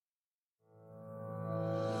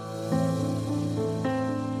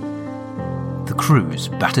crew's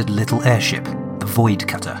battered little airship, the Void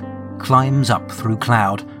Cutter, climbs up through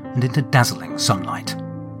cloud and into dazzling sunlight.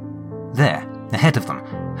 There, ahead of them,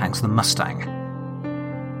 hangs the Mustang.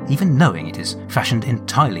 Even knowing it is fashioned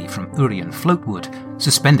entirely from Urian floatwood,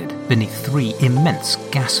 suspended beneath 3 immense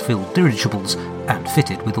gas-filled dirigibles, and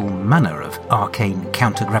fitted with all manner of arcane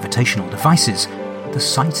counter-gravitational devices, the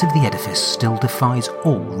sight of the edifice still defies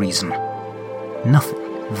all reason. Nothing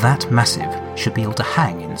that massive should be able to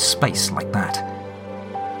hang in space like that.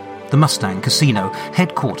 The Mustang Casino,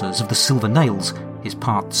 headquarters of the Silver Nails, is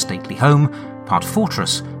part stately home, part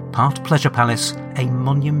fortress, part pleasure palace, a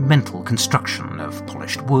monumental construction of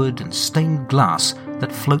polished wood and stained glass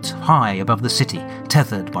that floats high above the city,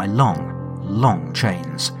 tethered by long, long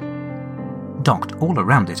chains. Docked all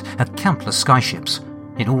around it are countless skyships,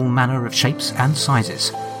 in all manner of shapes and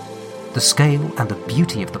sizes. The scale and the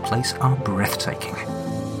beauty of the place are breathtaking.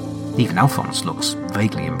 Even Alphonse looks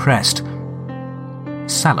vaguely impressed.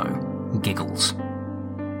 Sallow giggles.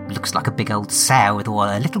 Looks like a big old sow with all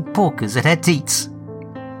her little porkers at her teats.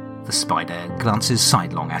 The Spider glances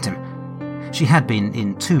sidelong at him. She had been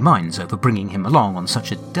in 2 minds over bringing him along on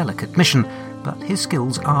such a delicate mission, but his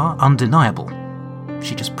skills are undeniable.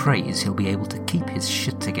 She just prays he'll be able to keep his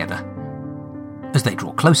shit together. As they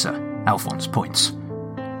draw closer, Alphonse points.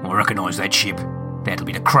 I recognise that ship. That'll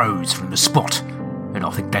be the Crows from the spot. And I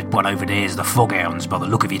think that one over there is the Foghounds by the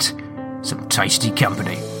look of it. Some tasty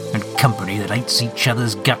company, and company that hates each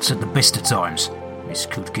other's guts at the best of times. This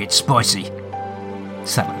could get spicy.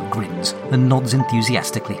 Sallow grins and nods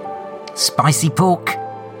enthusiastically. Spicy pork!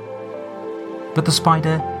 But the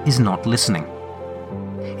Spider is not listening.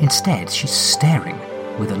 Instead, she's staring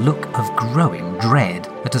with a look of growing dread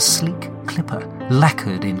at a sleek clipper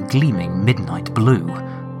lacquered in gleaming midnight blue.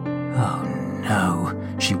 Oh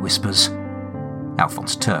no, she whispers.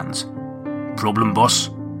 Alphonse turns. Problem, boss?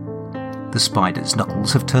 The Spider's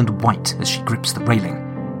knuckles have turned white as she grips the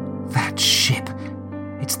railing. That ship!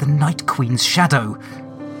 It's the Night Queen's shadow!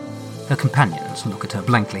 Her companions look at her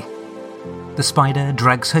blankly. The Spider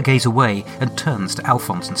drags her gaze away and turns to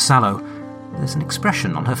Alphonse and Sallow. There's an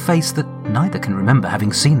expression on her face that neither can remember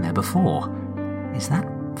having seen there before. Is that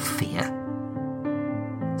fear?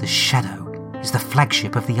 The Shadow is the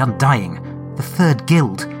flagship of the Undying, the Third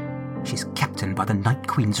Guild. She's captained by the Night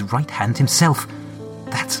Queen's right hand himself.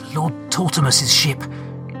 That's Lord Tortimus's ship.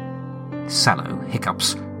 Sallow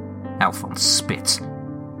hiccups. Alphonse spits.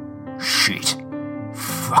 Shit.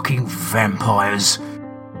 Fucking vampires.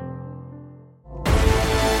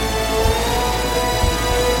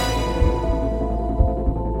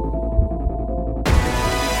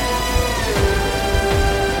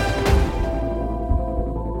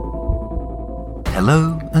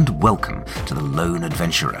 Hello and welcome to The Lone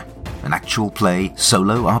Adventurer, an actual play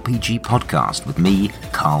solo RPG podcast with me,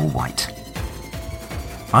 Carl White.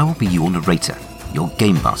 I will be your narrator, your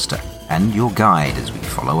game master, and your guide as we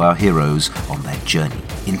follow our heroes on their journey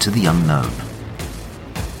into the unknown.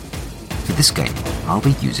 For this game, I'll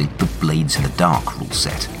be using the Blades in the Dark rule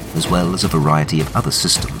set, as well as a variety of other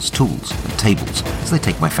systems, tools, and tables as they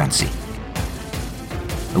take my fancy.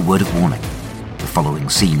 A word of warning. The following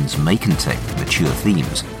scenes may contain mature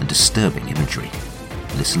themes and disturbing imagery.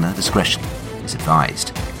 Listener discretion is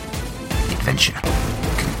advised. The adventure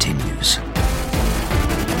continues.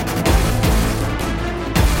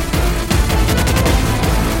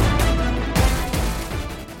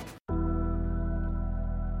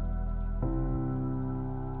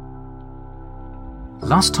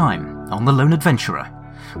 Last time on The Lone Adventurer,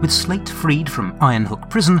 with Slate freed from Ironhook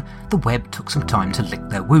Prison, the Web took some time to lick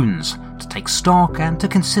their wounds, to take stock and to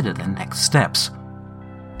consider their next steps.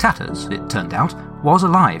 Tatters, it turned out, was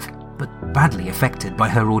alive, but badly affected by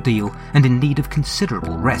her ordeal and in need of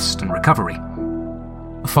considerable rest and recovery.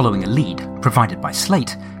 Following a lead provided by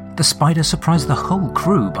Slate, the Spider surprised the whole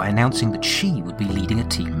crew by announcing that she would be leading a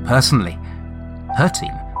team personally. Her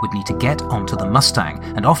team would need to get onto the Mustang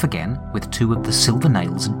and off again with 2 of the Silver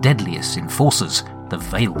Nail's deadliest enforcers, the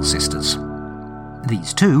Veil Sisters.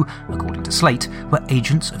 These 2, according to Slate, were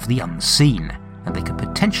agents of the unseen, and they could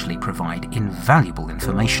potentially provide invaluable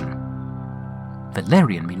information.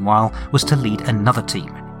 Valerian, meanwhile, was to lead another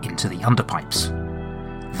team into the Underpipes.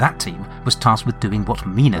 That team was tasked with doing what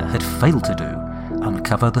Mina had failed to do,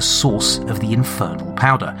 uncover the source of the infernal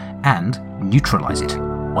powder and neutralize it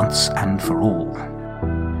once and for all.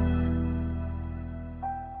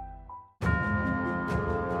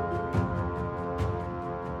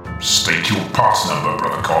 State your pass number,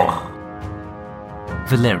 Brother Cog.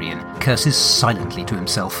 Valerian curses silently to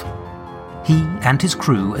himself. He and his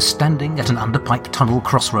crew are standing at an underpipe tunnel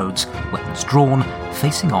crossroads, weapons drawn,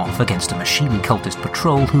 facing off against a machine cultist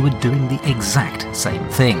patrol who were doing the exact same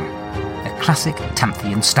thing. A classic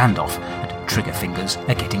Tamthian standoff, and trigger fingers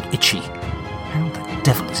are getting itchy. How the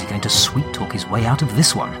devil is he going to sweet-talk his way out of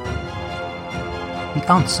this one?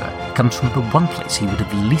 The answer comes from the one place he would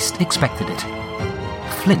have least expected it.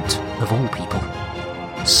 Flint, of all people.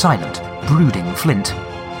 Silent, brooding Flint.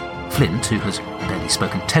 Flint, who has barely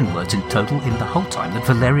spoken 10 words in total in the whole time that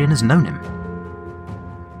Valerian has known him.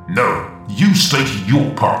 No, you state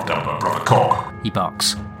your part number, Brother Cog, he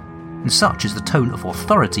barks. And such is the tone of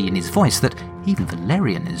authority in his voice that even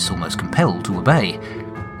Valerian is almost compelled to obey.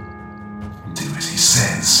 Do as he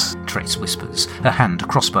says, Trace whispers, a hand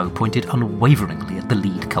crossbow pointed unwaveringly at the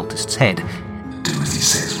lead cultist's head. Do as he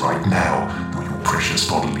says right now, or your precious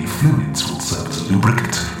bodily fluids will serve as a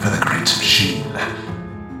lubricant for the great machine.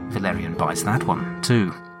 Valerian buys that one,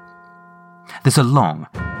 too. There's a long,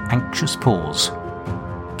 anxious pause.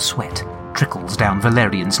 Sweat trickles down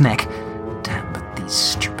Valerian's neck. Damn, but these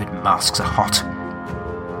stupid masks are hot.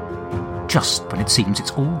 Just when it seems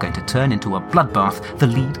it's all going to turn into a bloodbath, the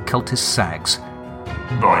lead cultist sags.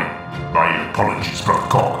 My apologies, Brother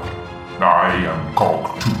Cog. I am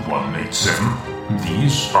Cog 2187.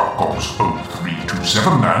 These are Cogs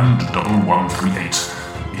 0327 and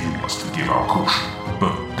 1138. You must forgive our caution,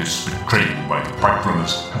 but this betrayal by the pipe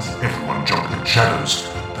runners has everyone jumping at shadows.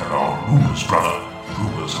 There are rumors, brother.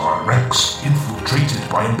 Rumors of our ranks infiltrated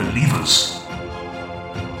by unbelievers.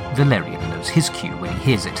 Valerian knows his cue when he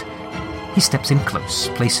hears it. He steps in close,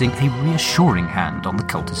 placing a reassuring hand on the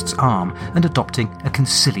cultist's arm and adopting a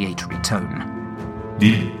conciliatory tone.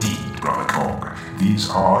 Indeed, Brother Cog. These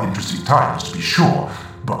are interesting times, to be sure,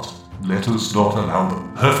 but let us not allow the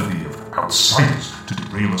perfidy of outsiders to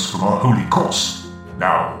derail us from our holy course.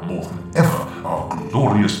 Now, more than ever, our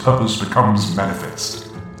glorious purpose becomes manifest.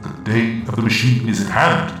 The day of the machine is at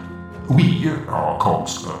hand. We, our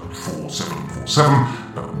Cogs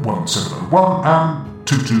 4747, 1701, and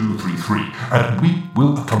 2233, and we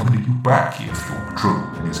will accompany you back if your patrol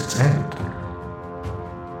is its end.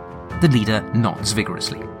 The leader nods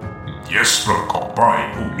vigorously. Yes, Brother Cog,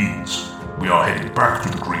 by all means. We are heading back to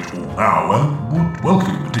the Great Hall now and would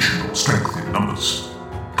welcome additional strength in numbers.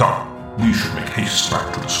 Come, we should make haste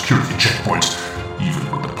back to the security checkpoint.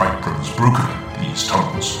 Even with the pipe runners broken, these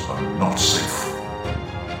tunnels are not safe.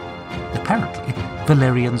 Apparently,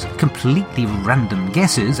 Valerian's completely random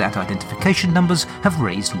guesses at identification numbers have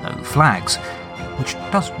raised no flags, which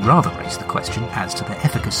does rather raise the question as to their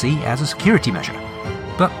efficacy as a security measure.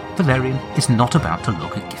 But Valerian is not about to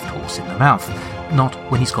look a gift horse in the mouth, not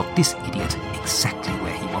when he's got this idiot exactly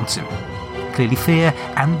where he wants him. Clearly fear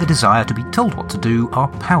and the desire to be told what to do are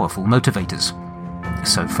powerful motivators.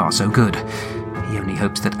 So far so good. He only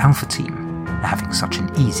hopes that Alpha Team are having such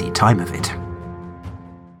an easy time of it.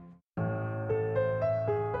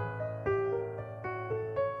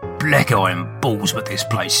 Black iron balls, but this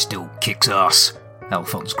place still kicks ass,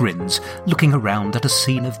 Alphonse grins, looking around at a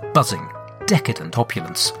scene of buzzing, decadent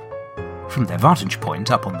opulence. From their vantage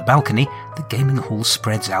point up on the balcony, the gaming hall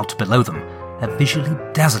spreads out below them, a visually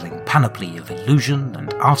dazzling panoply of illusion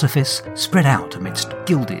and artifice spread out amidst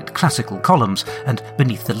gilded classical columns and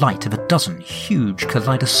beneath the light of a dozen huge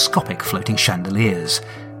kaleidoscopic floating chandeliers.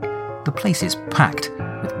 The place is packed,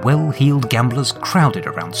 with well-heeled gamblers crowded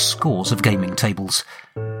around scores of gaming tables.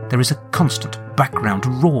 There is a constant background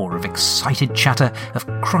roar of excited chatter, of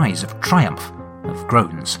cries of triumph, of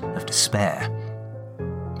groans of despair.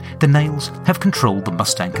 The Nails have controlled the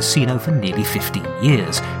Mustang Casino for nearly 15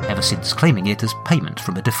 years, ever since claiming it as payment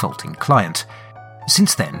from a defaulting client.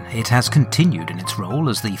 Since then, it has continued in its role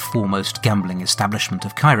as the foremost gambling establishment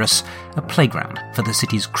of Kairos, a playground for the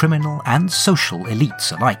city's criminal and social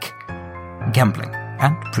elites alike. Gambling,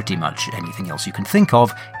 and pretty much anything else you can think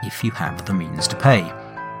of if you have the means to pay.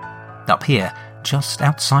 Up here, just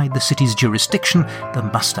outside the city's jurisdiction, the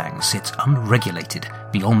Mustang sits unregulated,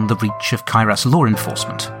 beyond the reach of Kairos law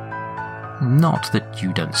enforcement. Not that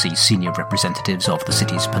you don't see senior representatives of the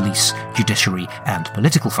city's police, judiciary, and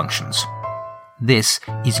political functions. This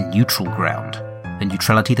is neutral ground, a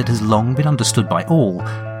neutrality that has long been understood by all,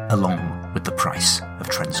 along with the price of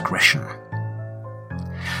transgression.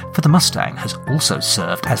 For the Mustang has also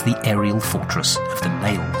served as the aerial fortress of the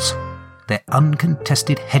Nails, their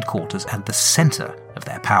uncontested headquarters and the centre of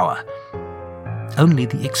their power. Only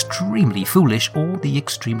the extremely foolish or the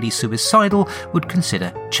extremely suicidal would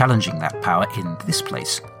consider challenging that power in this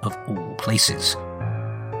place of all places.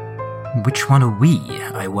 Which one are we,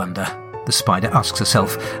 I wonder? The spider asks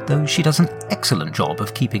herself, though she does an excellent job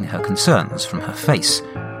of keeping her concerns from her face.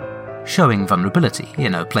 Showing vulnerability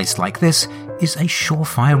in a place like this is a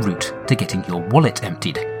surefire route to getting your wallet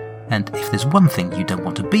emptied, and if there's one thing you don't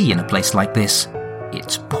want to be in a place like this,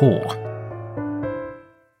 it's poor.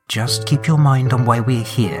 "Just keep your mind on why we're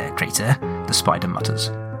here, Crater," the spider mutters.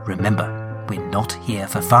 "Remember, we're not here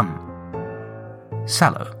for fun."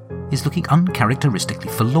 Sallow is looking uncharacteristically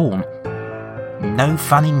forlorn. "No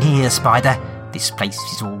fun in here, Spider. This place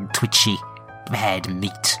is all twitchy. Bad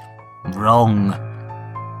meat. Wrong."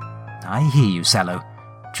 "I hear you, Sallow.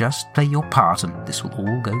 Just play your part and this will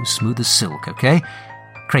all go smooth as silk, okay?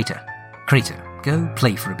 Crater, go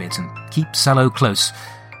play for a bit and keep Sallow close.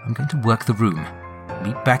 I'm going to work the room.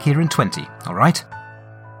 Meet back here in 20, alright?"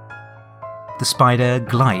 The spider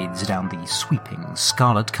glides down the sweeping,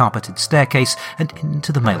 scarlet-carpeted staircase and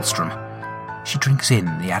into the maelstrom. She drinks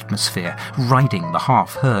in the atmosphere, riding the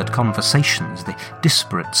half-heard conversations, the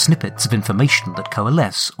disparate snippets of information that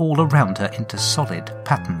coalesce all around her into solid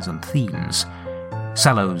patterns and themes.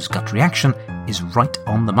 Sallow's gut reaction is right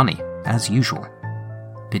on the money, as usual.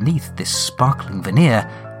 Beneath this sparkling veneer,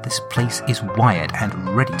 this place is wired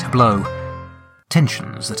and ready to blow.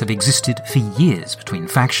 Tensions that have existed for years between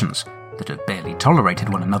factions, that have barely tolerated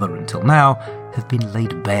one another until now, have been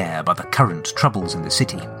laid bare by the current troubles in the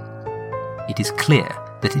city. It is clear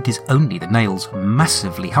that it is only the Nail's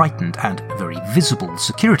massively heightened and very visible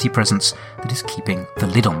security presence that is keeping the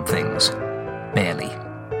lid on things. Barely.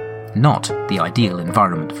 Not the ideal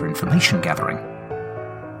environment for information gathering.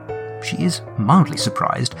 She is mildly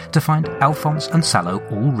surprised to find Alphonse and Sallow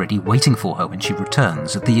already waiting for her when she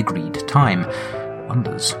returns at the agreed time.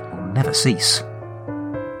 Wonders will never cease.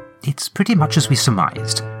 "It's pretty much as we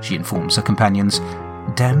surmised," she informs her companions.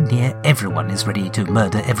 "Damn near everyone is ready to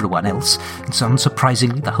murder everyone else, and so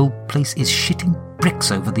unsurprisingly the whole place is shitting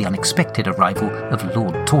bricks over the unexpected arrival of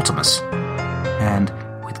Lord Tortimus. And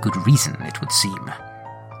with good reason, it would seem.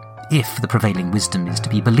 If the prevailing wisdom is to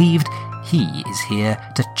be believed, he is here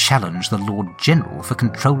to challenge the Lord General for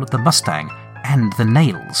control of the Mustang and the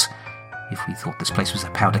Nails. If we thought this place was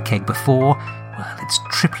a powder keg before, well, it's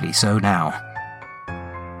triply so now."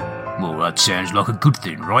 "Well, that sounds like a good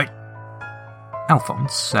thing, right?"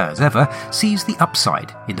 Alphonse, as ever, sees the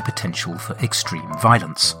upside in the potential for extreme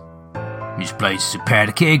violence. "This place is a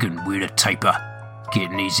powder keg and we're a taper.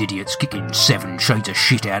 Getting these idiots kicking 7 shades of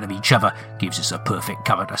shit out of each other gives us a perfect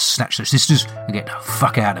cover to snatch the sisters and get the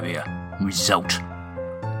fuck out of here. Result."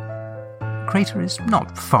 Crater is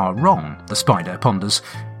not far wrong, the spider ponders.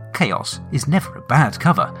 Chaos is never a bad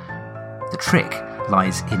cover. The trick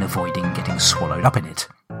lies in avoiding getting swallowed up in it.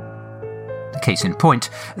 Case in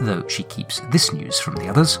point, though she keeps this news from the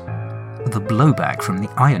others, the blowback from the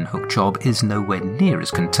Ironhook job is nowhere near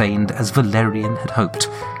as contained as Valerian had hoped.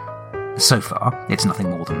 So far, it's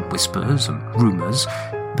nothing more than whispers and rumours,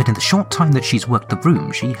 but in the short time that she's worked the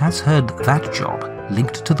room, she has heard that job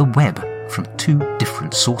linked to the web from 2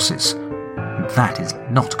 different sources. That is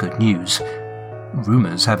not good news.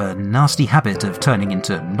 Rumours have a nasty habit of turning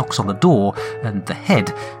into knocks on the door and the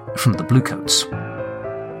head from the bluecoats.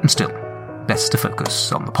 Still, best to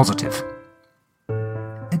focus on the positive.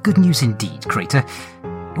 Good news indeed, Crater.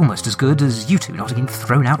 Almost as good as you two not getting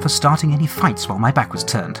thrown out for starting any fights while my back was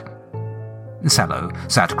turned. Sallow,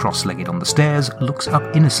 sat cross-legged on the stairs, looks up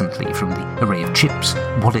innocently from the array of chips,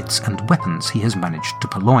 wallets and weapons he has managed to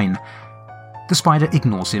purloin. The spider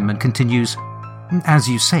ignores him and continues, "As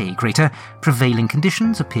you say, Crater, prevailing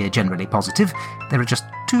conditions appear generally positive. There are just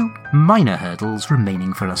 2 minor hurdles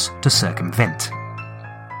remaining for us to circumvent.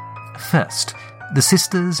 First, the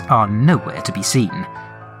sisters are nowhere to be seen.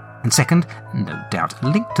 And second, no doubt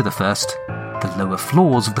linked to the first, the lower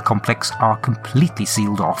floors of the complex are completely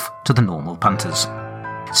sealed off to the normal punters.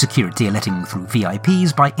 Security are letting through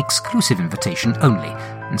VIPs by exclusive invitation only,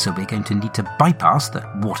 and so we're going to need to bypass the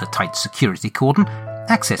watertight security cordon,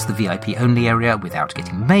 access the VIP-only area without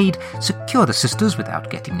getting made, secure the sisters without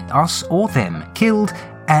getting us or them killed,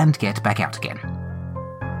 and get back out again.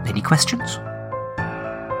 Any questions?"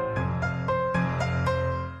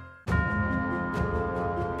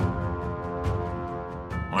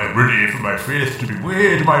 I'm ready for my faith to be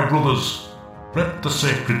weighed, my brothers. Let the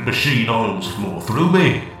sacred machine oils flow through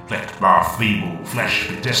me. Let my feeble flesh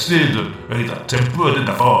be tested, and either tempered in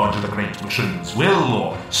the forge of the great machine's will,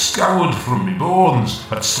 or scoured from me bones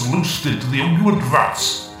and sluiced into the unguent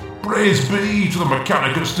vats. Praise be to the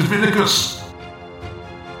Mechanicus Divinicus.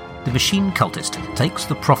 The machine cultist takes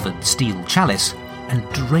the proffered steel chalice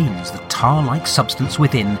and drains the tar-like substance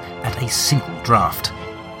within at a single draught.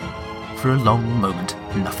 For a long moment,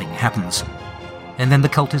 nothing happens. And then the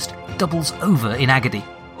cultist doubles over in agony.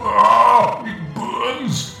 Ah, it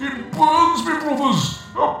burns! It burns me, brothers!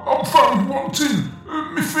 I'm found wanting!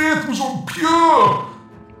 My faith was unpure!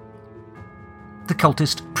 The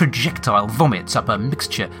cultist projectile vomits up a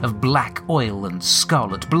mixture of black oil and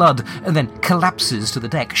scarlet blood, and then collapses to the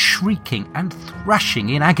deck, shrieking and thrashing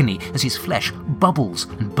in agony as his flesh bubbles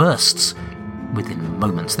and bursts. Within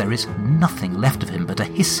moments there is nothing left of him but a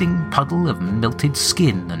hissing puddle of melted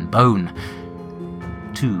skin and bone.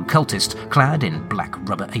 2 cultists, clad in black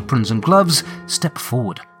rubber aprons and gloves, step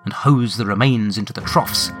forward and hose the remains into the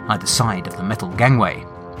troughs either side of the metal gangway.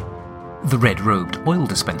 The red-robed oil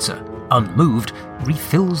dispenser, unmoved,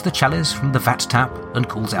 refills the chalice from the vat tap and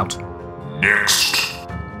calls out, "Next!"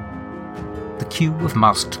 The queue of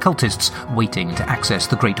masked cultists waiting to access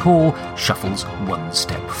the Great Hall shuffles 1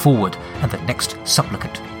 step forward, and the next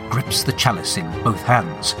supplicant grips the chalice in both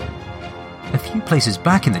hands. A few places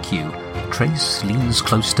back in the queue, Trace leans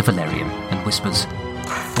close to Valerian and whispers,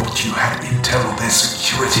 "I thought you had intel on their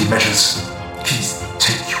security measures. Please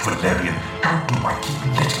take you, Valerian. How do I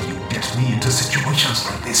keep letting you get me into situations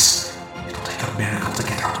like this? It'll take a miracle to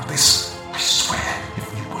get out of this. I swear, if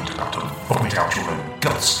you weren't about to vomit out your own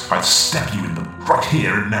guts, I'd stab you in them right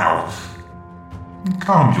here and now."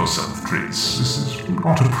 "Calm yourself, Trace. This is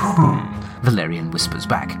not a problem," Valerian whispers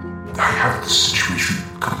back. "I have the situation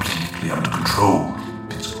completely under control.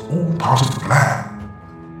 It's all part of the plan."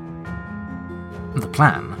 The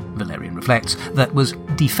plan, Valerian reflects, that was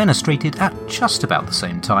defenestrated at just about the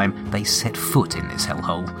same time they set foot in this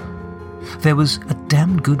hellhole. There was a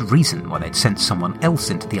damn good reason why they'd sent someone else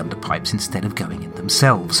into the underpipes instead of going in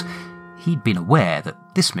themselves. He'd been aware that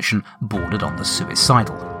this mission bordered on the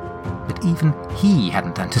suicidal. But even he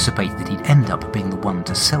hadn't anticipated that he'd end up being the one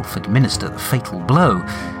to self-administer the fatal blow.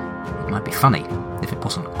 It might be funny if it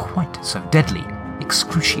wasn't quite so deadly,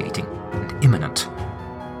 excruciating, and imminent.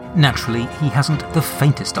 Naturally, he hasn't the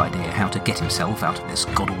faintest idea how to get himself out of this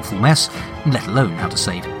god-awful mess, let alone how to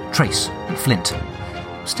save Trace and Flint.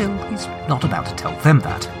 Still, he's not about to tell them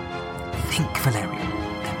that. Think, Valerian,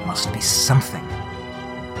 there must be something.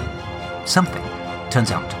 Something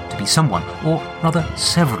turns out to be someone, or rather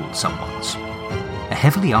several someones. A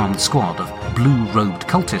heavily armed squad of blue-robed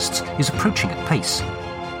cultists is approaching at pace.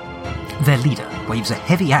 Their leader waves a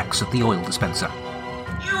heavy axe at the oil dispenser.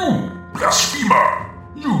 "You blasphemer!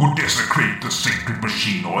 You desecrate the sacred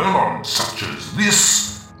machine oil on such as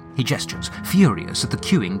this!" He gestures, furious at the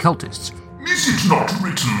queuing cultists. "Is it not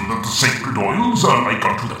written that the sacred oils are like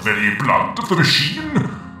unto the very blood of the machine?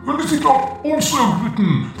 And is it not also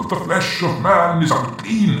written that the flesh of man is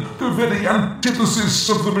unclean, the very antithesis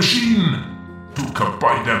of the machine? To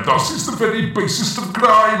combine them thus is the very basest of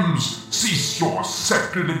crimes. Cease your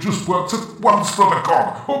sacrilegious works at once, Brother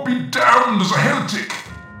Cog, or be damned as a heretic!"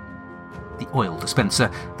 The oil dispenser,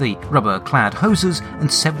 the rubber-clad hosers,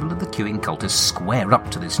 and several of the queuing cultists square up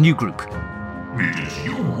to this new group. "It is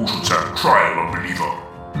you who should stand trial, unbeliever.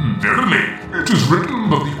 Verily, it is written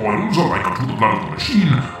that the oils are like unto the blood of the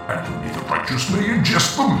machine, and only the righteous may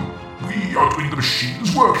ingest them. We are doing the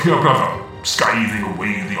machine's work here, brother, scything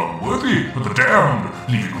away the unworthy and the damned,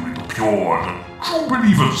 leaving only the pure and the true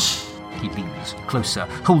believers." He leans closer,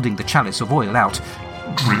 holding the chalice of oil out.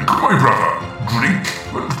 "Drink, my brother, drink,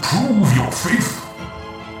 and prove your faith."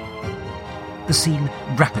 The scene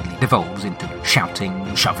rapidly devolves into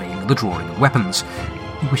shouting, shoving, and the drawing of weapons.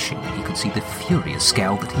 Wishing he could see the furious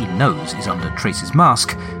scowl that he knows is under Trace's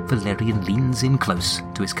mask, Valerian leans in close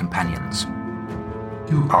to his companions.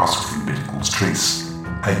 "You ask for miracles, Trace.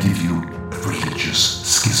 I give you a religious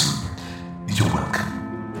schism. You're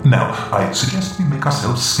welcome. Now, I suggest we make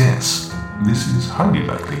ourselves scarce. This is highly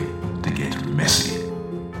likely to get messy."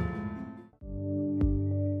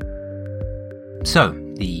 So,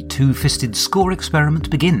 the two-fisted score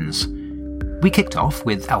experiment begins. We kicked off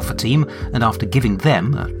with Alpha Team, and after giving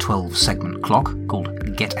them a 12-segment clock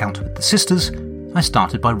called Get Out with the Sisters, I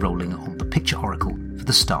started by rolling on the picture oracle for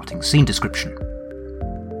the starting scene description.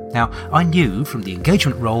 Now, I knew from the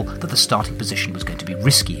engagement roll that the starting position was going to be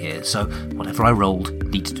risky here, so whatever I rolled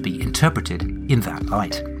needed to be interpreted in that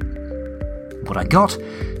light. What I got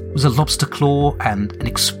was a lobster claw and an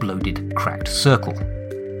exploded cracked circle.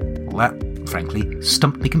 Well, that, frankly,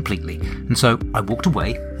 stumped me completely, and so I walked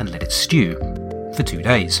away and let it stew for 2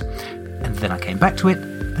 days. And then I came back to it,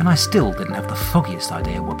 and I still didn't have the foggiest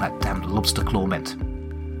idea what that damned lobster claw meant.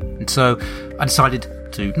 And so I decided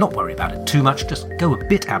to not worry about it too much, just go a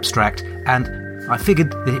bit abstract, and I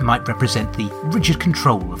figured that it might represent the rigid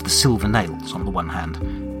control of the silver nails on the one hand.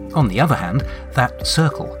 On the other hand, that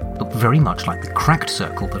circle looked very much like the cracked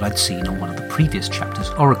circle that I'd seen on one of the previous chapter's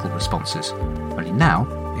oracle responses, only now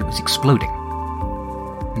it was exploding.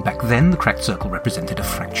 And back then the cracked circle represented a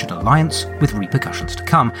fractured alliance with repercussions to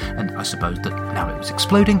come, and I suppose that now it was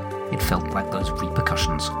exploding, it felt like those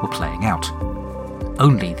repercussions were playing out.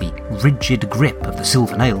 only the rigid grip of the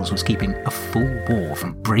Silver Nails was keeping a full war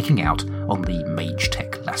from breaking out on the Mage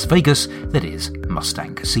Tech Las Vegas that is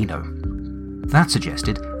Mustang Casino. That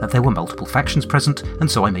suggested that there were multiple factions present, and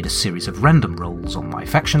so I made a series of random rolls on my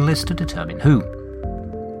faction list to determine who.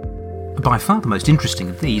 By far the most interesting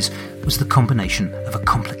of these was the combination of a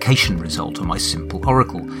complication result on my simple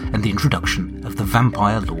oracle and the introduction of the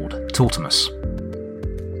vampire lord Tortimus.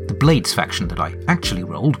 The Blades faction that I actually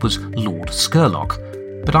rolled was Lord Skurlock,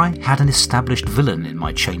 but I had an established villain in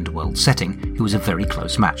my Chained World setting who was a very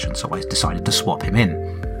close match, and so I decided to swap him in.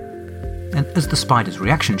 And as the Spider's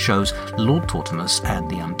reaction shows, Lord Tortimus and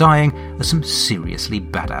the Undying are some seriously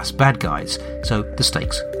badass bad guys, so the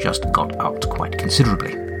stakes just got upped quite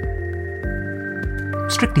considerably.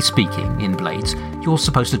 Strictly speaking, in Blades, you're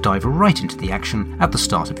supposed to dive right into the action at the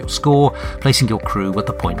start of your score, placing your crew at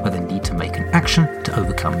the point where they need to make an action to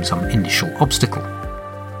overcome some initial obstacle.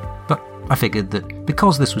 But I figured that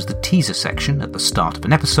because this was the teaser section at the start of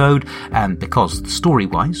an episode, and because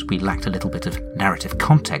story-wise we lacked a little bit of narrative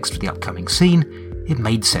context for the upcoming scene, it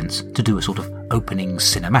made sense to do a sort of opening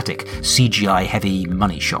cinematic, CGI-heavy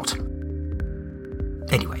money shot.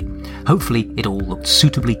 Anyway, hopefully it all looked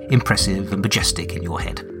suitably impressive and majestic in your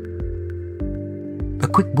head. A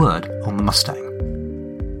quick word on the Mustang.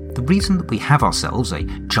 The reason that we have ourselves a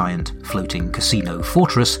giant floating casino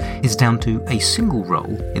fortress is down to a single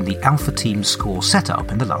roll in the Alpha Team score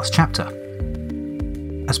setup in the last chapter.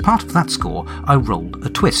 As part of that score, I rolled a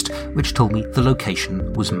twist, which told me the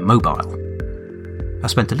location was mobile. I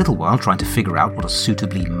spent a little while trying to figure out what a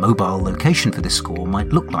suitably mobile location for this score might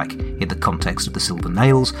look like in the context of the Silver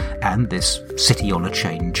Nails and this city on a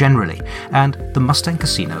chain generally, and the Mustang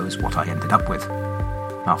Casino is what I ended up with.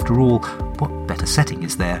 After all, what better setting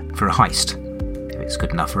is there for a heist? If it's good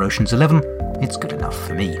enough for Ocean's 11, it's good enough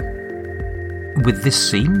for me. With this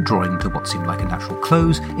scene drawing to what seemed like a natural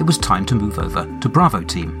close, it was time to move over to Bravo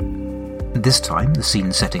Team. This time, the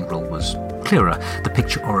scene setting rule was clearer. The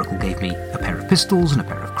picture oracle gave me a pair of pistols and a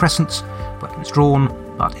pair of crescents, weapons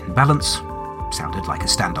drawn, but in balance. Sounded like a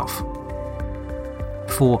standoff.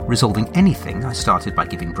 Before resolving anything, I started by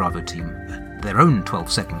giving Bravo Team their own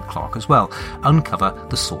 12-second clock as well, uncover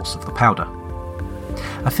the source of the powder.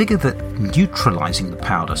 I figure that neutralising the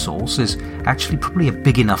powder source is actually probably a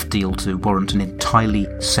big enough deal to warrant an entirely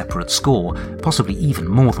separate score, possibly even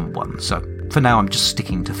more than one, so for now I'm just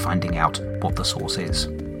sticking to finding out what the source is.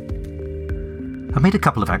 I made a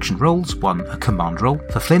couple of action rolls, one a command roll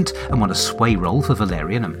for Flint and one a sway roll for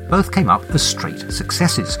Valerian, and both came up as straight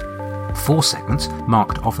successes. 4 segments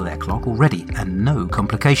marked off their clock already, and no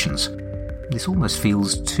complications. This almost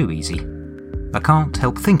feels too easy. I can't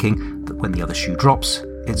help thinking that when the other shoe drops,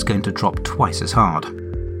 it's going to drop twice as hard.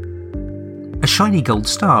 A shiny gold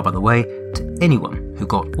star, by the way, to anyone who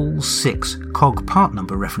got all 6 cog part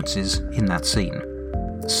number references in that scene.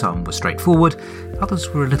 Some were straightforward, others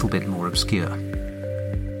were a little bit more obscure.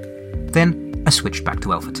 Then I switched back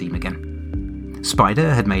to Alpha Team again.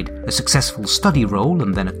 Spider had made a successful study roll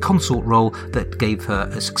and then a consort roll that gave her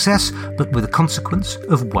a success, but with a consequence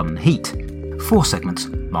of 1 heat. 4 segments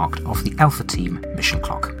marked off the Alpha Team mission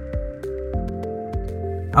clock.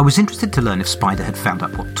 I was interested to learn if Spider had found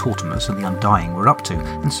out what Tortimus and the Undying were up to,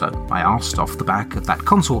 and so I asked off the back of that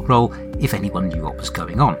consort roll if anyone knew what was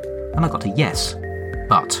going on, and I got a yes.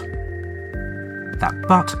 But that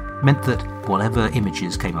but meant that whatever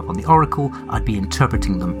images came up on the oracle, I'd be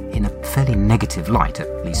interpreting them in a fairly negative light,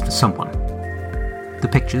 at least for someone. The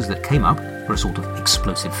pictures that came up were a sort of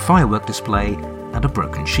explosive firework display and a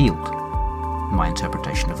broken shield. My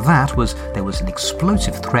interpretation of that was there was an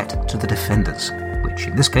explosive threat to the defenders, which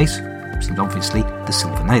in this case seemed obviously the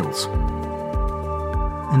Silver Nails.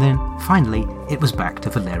 And then, finally, it was back to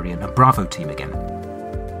Valerian and Bravo Team again.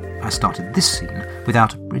 I started this scene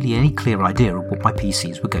without really any clear idea of what my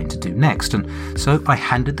PCs were going to do next, and so I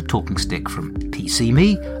handed the talking stick from PC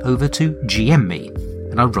me over to GM me,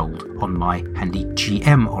 and I rolled on my handy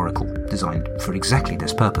GM oracle, designed for exactly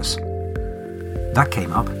this purpose. That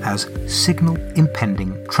came up as Signal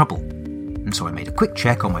Impending Trouble, and so I made a quick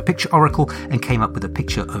check on my picture oracle and came up with a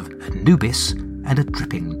picture of Anubis and a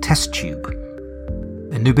dripping test tube.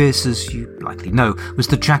 Anubis, as you likely know, was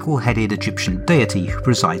the jackal-headed Egyptian deity who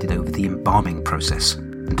presided over the embalming process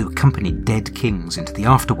and who accompanied dead kings into the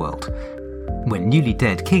afterworld. When newly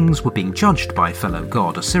dead kings were being judged by fellow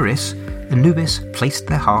god Osiris, Anubis placed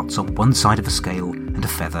their hearts on one side of a scale and a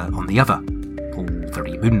feather on the other, all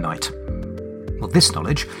very Moon Knight. Well, this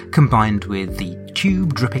knowledge, combined with the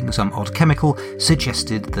tube dripping some odd chemical,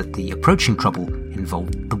 suggested that the approaching trouble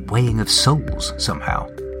involved the weighing of souls somehow.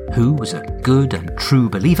 Who was a good and true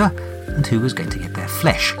believer, and who was going to get their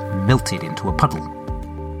flesh melted into a puddle.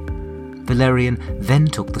 Valerian then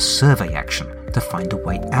took the survey action to find a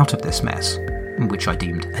way out of this mess, which I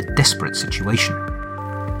deemed a desperate situation.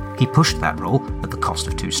 He pushed that roll at the cost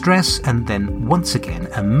of 2 stress, and then once again,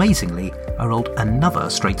 amazingly, I rolled another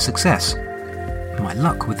straight success. My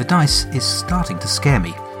luck with the dice is starting to scare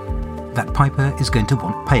me. That Piper is going to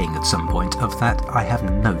want paying at some point, of that I have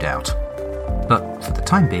no doubt. But for the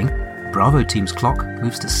time being, Bravo Team's clock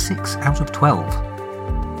moves to 6 out of 12.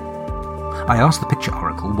 I asked the picture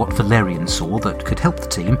oracle what Valerian saw that could help the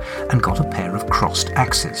team, and got a pair of crossed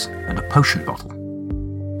axes and a potion bottle.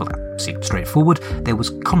 Well, that seemed straightforward. There was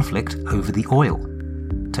conflict over the oil.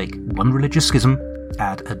 Take one religious schism,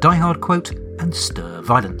 add a diehard quote, and stir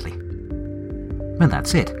violently. And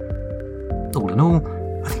that's it. All in all,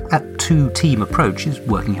 I think that 2-team approach is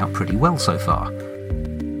working out pretty well so far.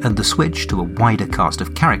 And the switch to a wider cast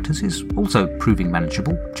of characters is also proving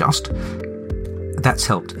manageable, just. That's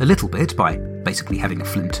helped a little bit by basically having a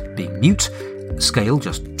Flint being mute, Scale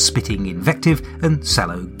just spitting invective, and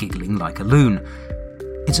Sallow giggling like a loon.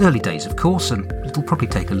 It's early days, of course, and it'll probably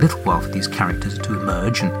take a little while for these characters to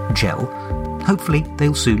emerge and gel. Hopefully,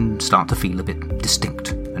 they'll soon start to feel a bit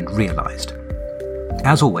distinct and realised.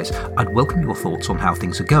 As always, I'd welcome your thoughts on how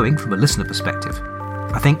things are going from a listener perspective.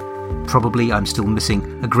 I think probably I'm still missing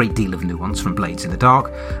a great deal of nuance from Blades in the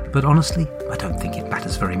Dark, but honestly, I don't think it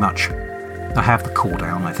matters very much. I have the core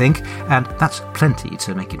down, I think, and that's plenty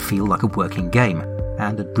to make it feel like a working game,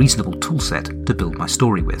 and a reasonable toolset to build my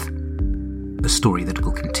story with. A story that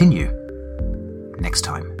will continue next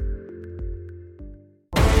time.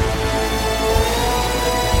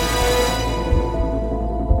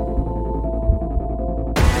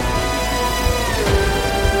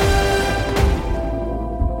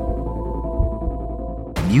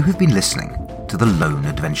 You have been listening to The Lone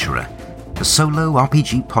Adventurer, a solo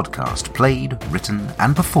RPG podcast played, written,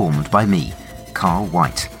 and performed by me, Carl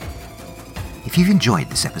White. If you've enjoyed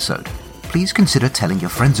this episode, please consider telling your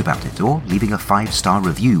friends about it or leaving a 5-star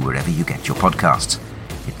review wherever you get your podcasts.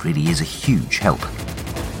 It really is a huge help.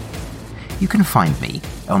 You can find me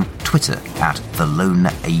on Twitter at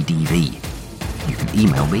TheLoneADV. You can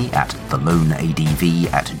email me at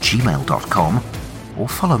theloneadv@gmail.com or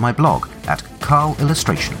follow my blog at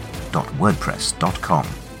carlillustration.wordpress.com.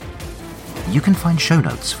 You can find show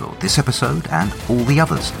notes for this episode and all the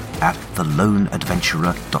others at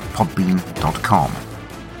theloneadventurer.podbean.com,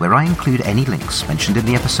 where I include any links mentioned in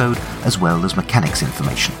the episode as well as mechanics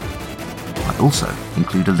information. I also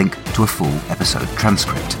include a link to a full episode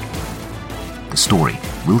transcript. The story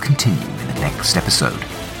will continue in the next episode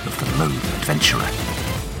of The Lone Adventurer.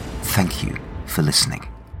 Thank you for listening.